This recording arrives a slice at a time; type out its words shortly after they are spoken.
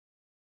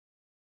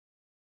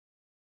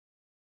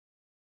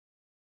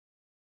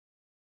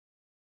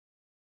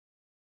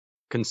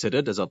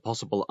Considered as a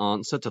possible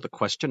answer to the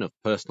question of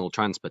personal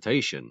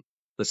transportation,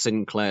 the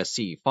Sinclair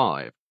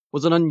C5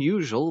 was an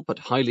unusual but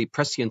highly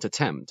prescient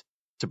attempt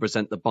to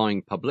present the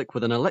buying public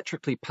with an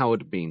electrically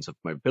powered means of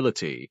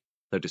mobility,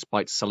 though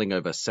despite selling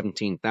over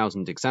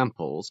 17,000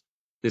 examples,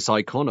 this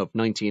icon of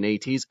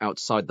 1980s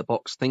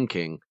outside-the-box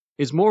thinking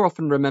is more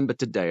often remembered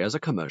today as a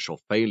commercial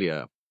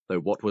failure,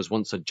 though what was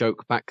once a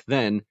joke back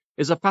then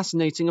is a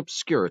fascinating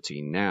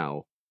obscurity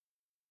now.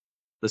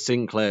 The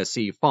Sinclair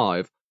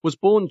C5 was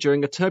born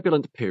during a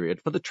turbulent period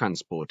for the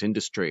transport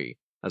industry,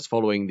 as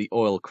following the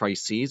oil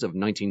crises of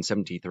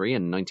 1973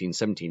 and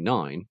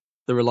 1979,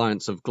 the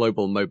reliance of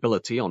global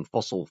mobility on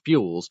fossil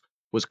fuels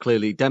was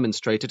clearly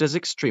demonstrated as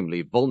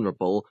extremely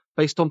vulnerable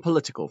based on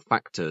political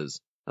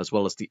factors, as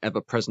well as the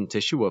ever-present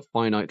issue of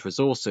finite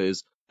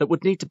resources that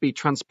would need to be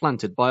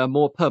transplanted by a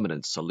more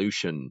permanent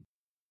solution.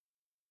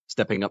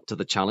 Stepping up to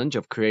the challenge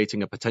of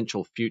creating a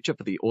potential future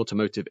for the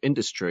automotive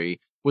industry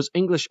was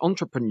English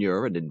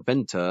entrepreneur and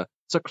inventor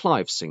Sir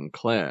Clive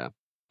Sinclair,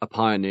 a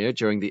pioneer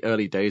during the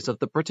early days of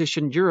the British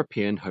and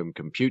European home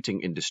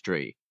computing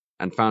industry,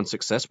 and found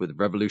success with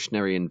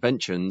revolutionary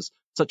inventions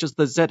such as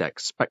the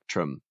ZX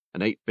Spectrum,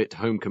 an 8-bit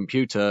home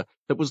computer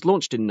that was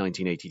launched in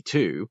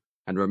 1982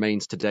 and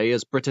remains today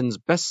as Britain's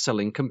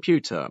best-selling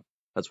computer,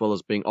 as well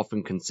as being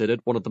often considered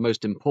one of the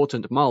most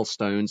important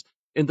milestones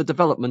in the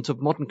development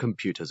of modern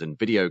computers and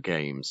video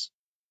games.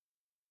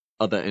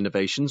 Other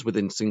innovations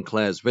within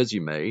Sinclair's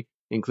resume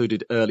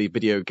included early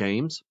video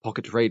games,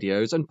 pocket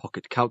radios, and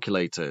pocket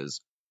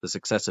calculators, the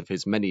success of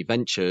his many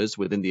ventures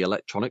within the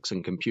electronics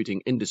and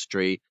computing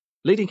industry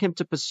leading him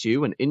to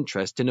pursue an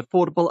interest in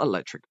affordable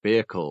electric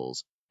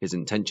vehicles, his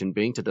intention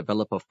being to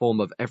develop a form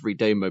of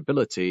everyday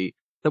mobility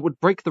that would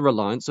break the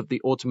reliance of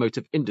the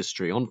automotive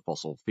industry on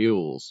fossil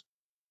fuels.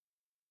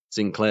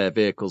 Sinclair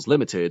Vehicles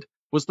Limited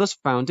was thus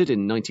founded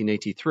in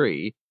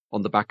 1983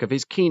 on the back of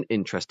his keen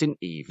interest in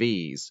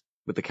EVs,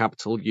 with the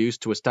capital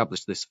used to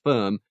establish this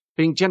firm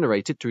being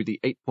generated through the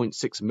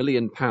 £8.6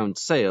 million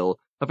sale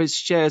of his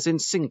shares in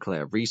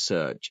Sinclair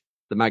Research,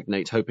 the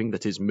magnate hoping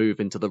that his move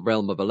into the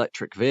realm of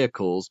electric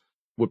vehicles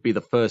would be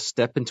the first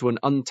step into an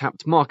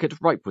untapped market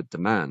ripe with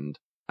demand,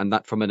 and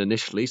that from an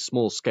initially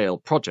small-scale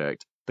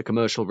project, the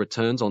commercial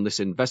returns on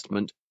this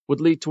investment would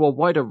lead to a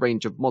wider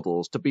range of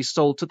models to be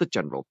sold to the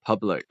general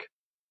public.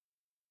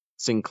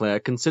 Sinclair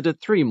considered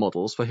 3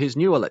 models for his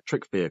new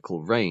electric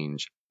vehicle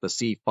range: the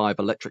C5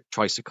 electric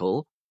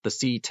tricycle, the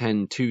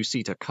C10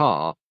 2-seater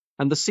car,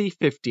 and the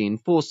C15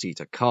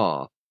 4-seater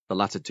car, the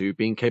latter 2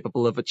 being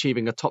capable of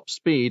achieving a top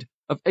speed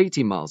of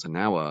 80 miles an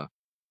hour.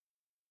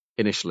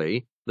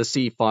 Initially, the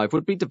C5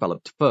 would be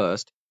developed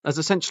first as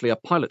essentially a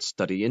pilot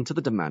study into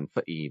the demand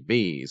for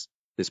EVs,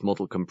 this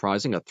model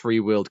comprising a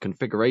 3-wheeled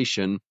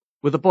configuration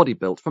with a body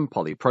built from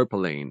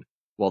polypropylene,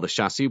 while the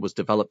chassis was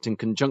developed in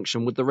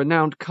conjunction with the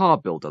renowned car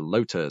builder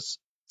Lotus,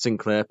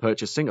 Sinclair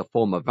purchasing a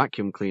former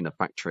vacuum cleaner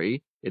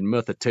factory in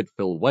Merthyr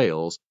Tydfil,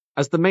 Wales,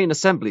 as the main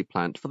assembly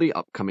plant for the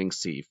upcoming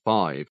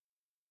C5.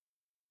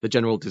 The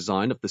general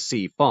design of the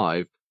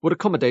C5 would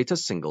accommodate a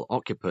single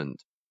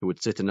occupant, who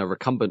would sit in a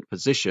recumbent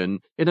position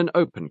in an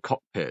open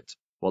cockpit,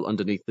 while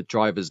underneath the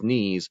driver's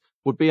knees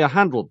would be a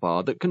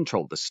handlebar that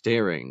controlled the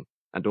steering,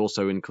 and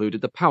also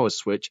included the power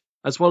switch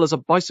as well as a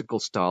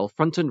bicycle-style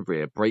front and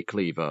rear brake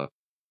lever.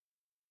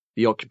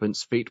 The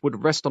occupant's feet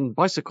would rest on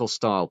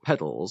bicycle-style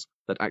pedals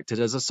that acted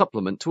as a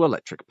supplement to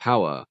electric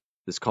power,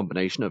 this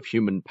combination of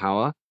human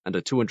power and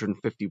a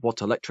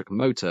 250-watt electric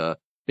motor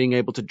being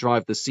able to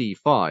drive the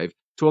C5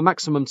 to a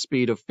maximum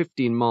speed of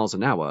 15 miles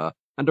an hour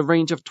and a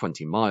range of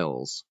 20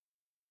 miles.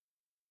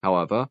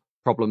 However,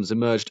 problems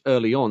emerged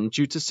early on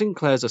due to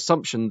Sinclair's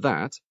assumption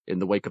that, in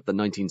the wake of the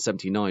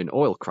 1979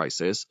 oil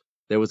crisis,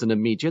 there was an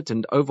immediate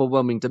and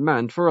overwhelming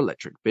demand for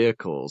electric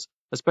vehicles,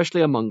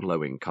 especially among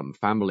low-income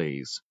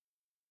families.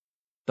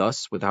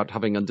 Thus, without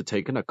having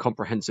undertaken a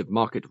comprehensive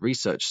market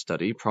research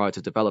study prior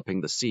to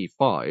developing the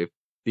C5,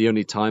 the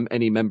only time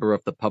any member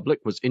of the public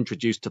was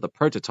introduced to the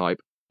prototype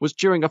was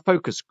during a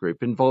focus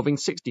group involving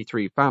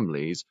 63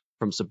 families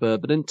from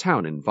suburban and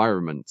town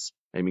environments,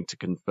 aiming to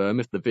confirm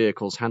if the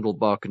vehicle's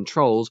handlebar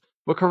controls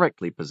were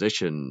correctly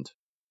positioned.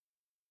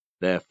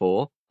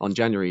 Therefore, on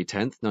January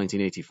 10,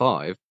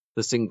 1985,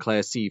 the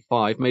Sinclair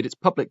C5 made its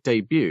public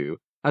debut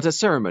at a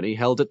ceremony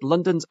held at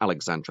London's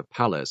Alexandra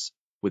Palace,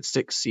 with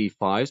 6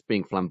 C5s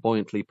being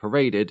flamboyantly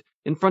paraded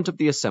in front of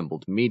the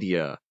assembled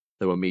media,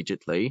 though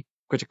immediately,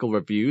 critical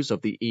reviews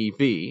of the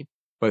EV,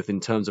 both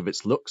in terms of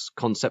its looks,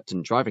 concept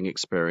and driving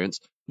experience,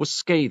 was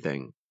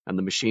scathing, and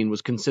the machine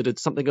was considered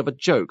something of a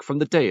joke from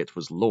the day it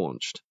was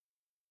launched.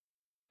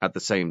 At the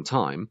same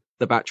time,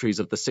 the batteries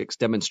of the 6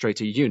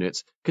 demonstrator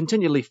units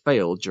continually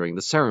failed during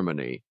the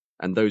ceremony,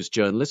 and those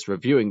journalists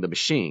reviewing the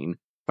machine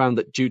found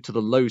that due to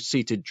the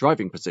low-seated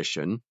driving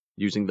position,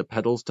 using the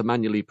pedals to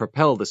manually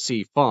propel the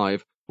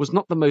C5 was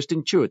not the most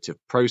intuitive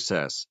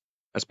process,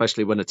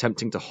 especially when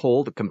attempting to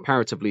haul the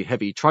comparatively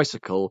heavy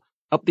tricycle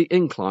up the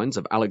inclines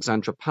of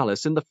Alexandra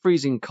Palace in the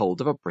freezing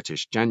cold of a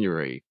British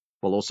January,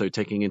 while also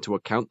taking into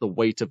account the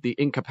weight of the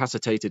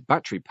incapacitated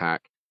battery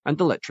pack and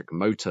electric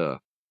motor.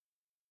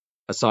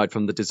 Aside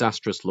from the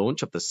disastrous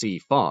launch of the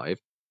C5,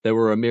 there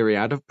were a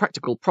myriad of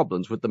practical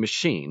problems with the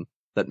machine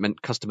that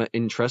meant customer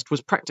interest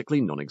was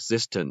practically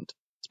non-existent,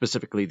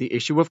 specifically the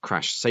issue of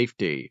crash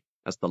safety,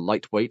 as the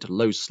lightweight,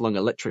 low-slung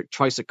electric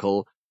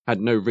tricycle had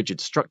no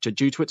rigid structure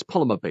due to its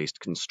polymer-based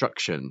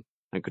construction,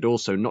 and could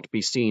also not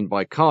be seen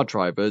by car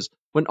drivers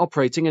when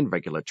operating in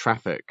regular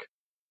traffic.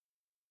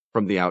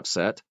 From the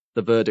outset,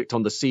 the verdict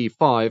on the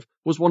C5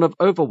 was one of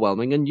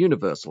overwhelming and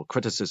universal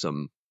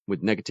criticism,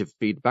 with negative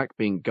feedback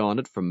being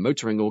garnered from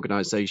motoring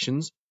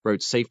organizations,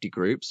 road safety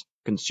groups,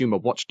 consumer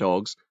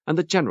watchdogs, and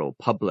the general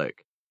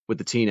public, with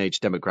the teenage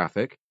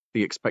demographic,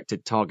 the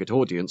expected target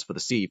audience for the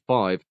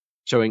C5,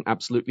 showing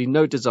absolutely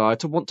no desire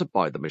to want to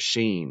buy the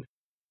machine.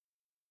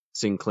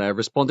 Sinclair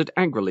responded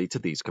angrily to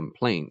these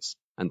complaints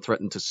and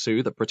threatened to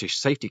sue the British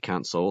Safety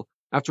Council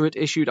after it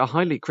issued a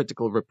highly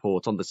critical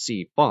report on the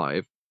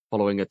C5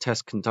 following a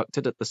test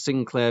conducted at the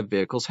Sinclair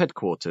vehicle's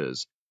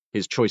headquarters,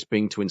 his choice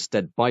being to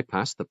instead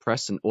bypass the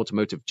press and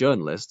automotive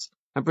journalists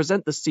and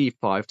present the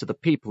C5 to the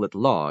people at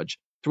large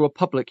through a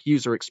public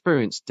user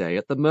experience day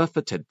at the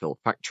Merthyr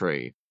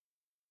factory.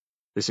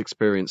 This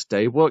experience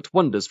day worked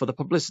wonders for the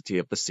publicity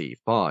of the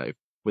C5,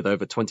 with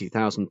over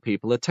 20,000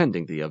 people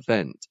attending the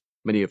event,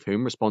 many of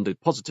whom responded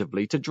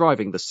positively to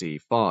driving the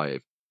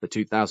C5, the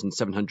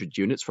 2,700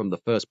 units from the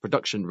first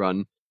production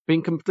run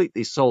being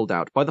completely sold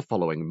out by the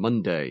following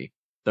Monday,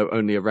 though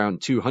only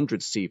around 200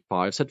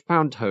 C5s had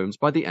found homes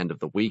by the end of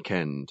the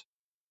weekend.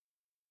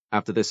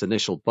 After this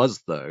initial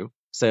buzz, though,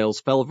 sales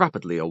fell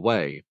rapidly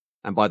away,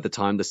 and by the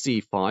time the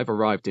C5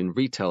 arrived in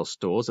retail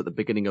stores at the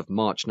beginning of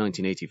March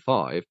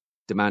 1985,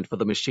 demand for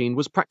the machine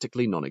was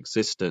practically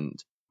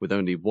non-existent, with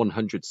only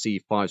 100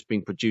 C5s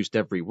being produced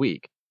every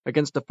week,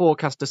 against a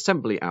forecast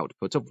assembly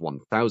output of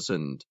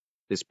 1,000,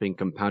 this being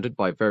compounded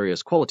by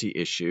various quality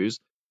issues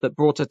that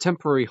brought a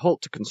temporary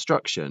halt to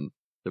construction,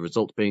 the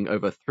result being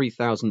over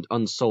 3,000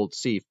 unsold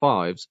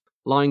C5s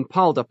lying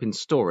piled up in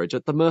storage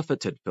at the Merthyr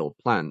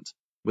plant,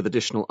 with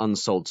additional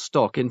unsold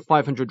stock in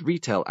 500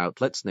 retail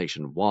outlets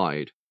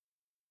nationwide.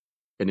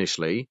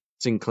 Initially,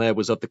 Sinclair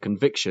was of the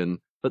conviction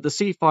that the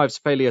C5's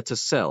failure to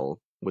sell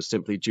was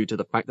simply due to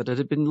the fact that it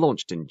had been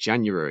launched in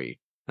January,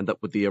 and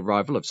that with the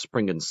arrival of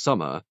spring and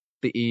summer,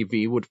 the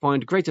EV would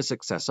find greater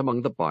success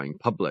among the buying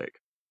public,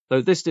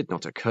 though this did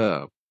not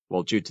occur,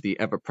 while due to the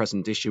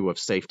ever-present issue of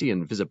safety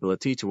and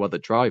visibility to other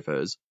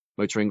drivers,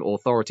 motoring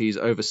authorities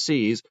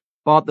overseas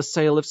barred the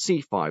sale of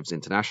C5s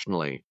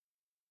internationally.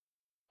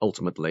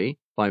 Ultimately,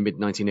 by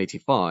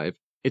mid-1985,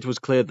 it was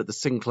clear that the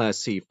Sinclair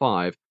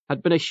C5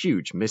 had been a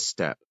huge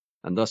misstep,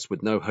 and thus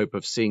with no hope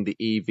of seeing the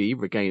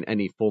EV regain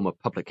any form of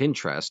public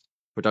interest,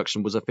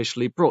 production was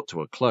officially brought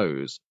to a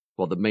close,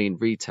 while the main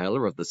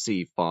retailer of the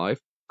C5,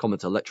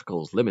 Comet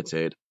Electricals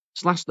Limited,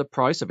 slashed the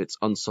price of its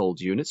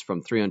unsold units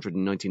from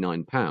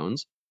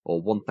 £399,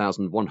 or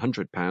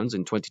 £1,100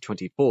 in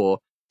 2024,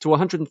 to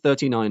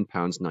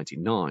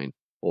 £139.99,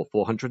 or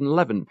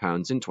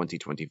 £411 in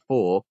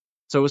 2024,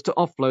 so as to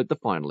offload the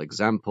final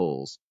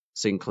examples,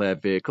 Sinclair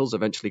vehicles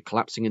eventually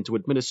collapsing into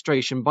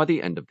administration by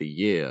the end of the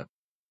year.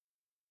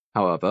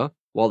 However,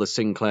 while the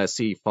Sinclair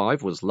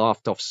C5 was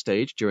laughed off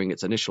stage during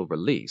its initial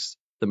release,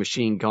 the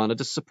machine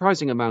garnered a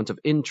surprising amount of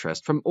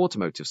interest from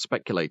automotive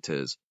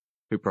speculators,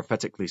 who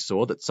prophetically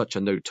saw that such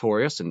a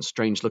notorious and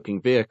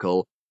strange-looking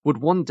vehicle would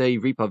one day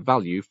reap a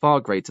value far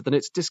greater than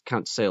its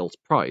discount sales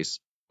price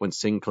when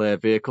Sinclair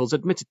vehicles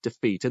admitted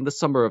defeat in the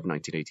summer of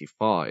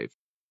 1985.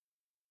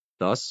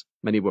 Thus,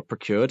 many were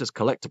procured as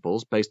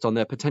collectibles based on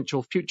their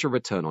potential future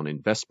return on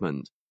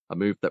investment, a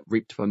move that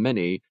reaped for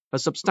many a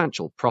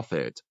substantial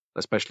profit,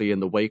 especially in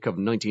the wake of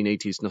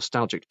 1980s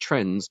nostalgic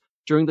trends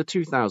during the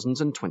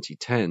 2000s and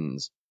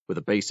 2010s, with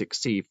a basic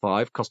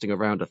C5 costing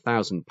around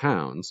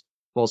 £1,000,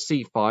 while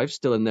C5s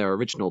still in their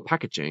original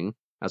packaging,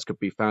 as could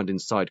be found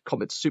inside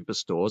Comet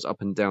superstores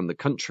up and down the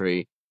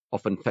country,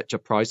 often fetch a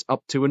price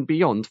up to and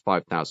beyond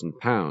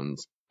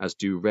 £5,000, as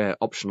do rare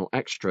optional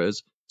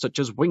extras such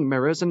as wing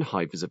mirrors and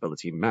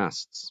high-visibility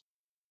masts.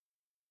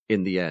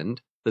 In the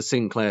end, the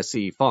Sinclair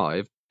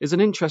C5 is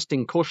an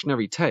interesting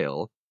cautionary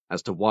tale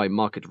as to why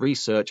market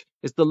research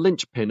is the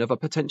linchpin of a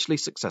potentially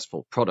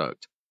successful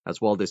product, as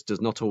while this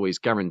does not always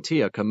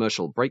guarantee a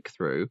commercial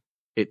breakthrough,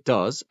 it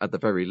does, at the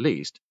very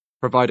least,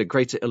 provide a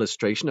greater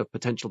illustration of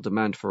potential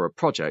demand for a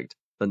project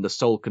than the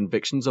sole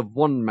convictions of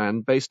one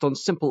man based on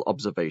simple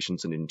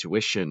observations and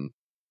intuition.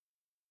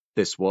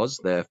 This was,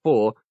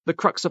 therefore, the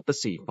crux of the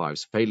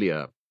C5's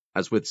failure,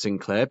 as with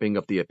Sinclair being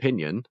of the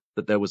opinion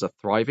that there was a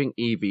thriving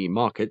EV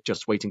market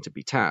just waiting to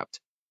be tapped,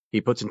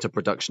 he put into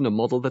production a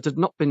model that had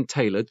not been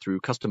tailored through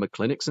customer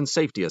clinics and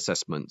safety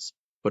assessments,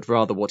 but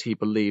rather what he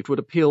believed would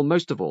appeal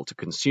most of all to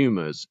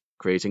consumers,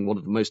 creating one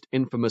of the most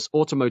infamous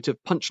automotive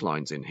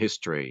punchlines in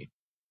history.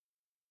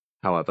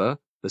 However,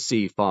 the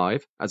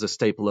C5, as a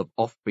staple of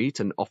offbeat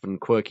and often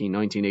quirky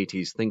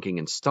 1980s thinking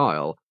and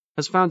style,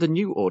 has found a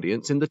new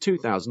audience in the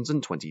 2000s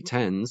and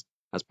 2010s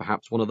as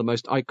perhaps one of the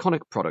most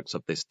iconic products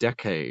of this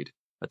decade,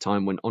 a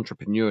time when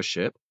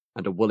entrepreneurship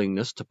and a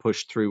willingness to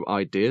push through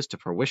ideas to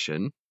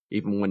fruition,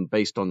 even when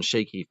based on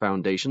shaky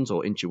foundations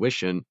or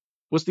intuition,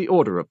 was the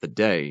order of the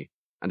day,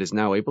 and is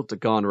now able to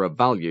garner a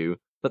value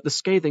that the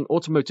scathing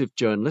automotive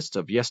journalists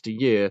of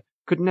yesteryear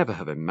could never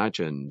have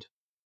imagined.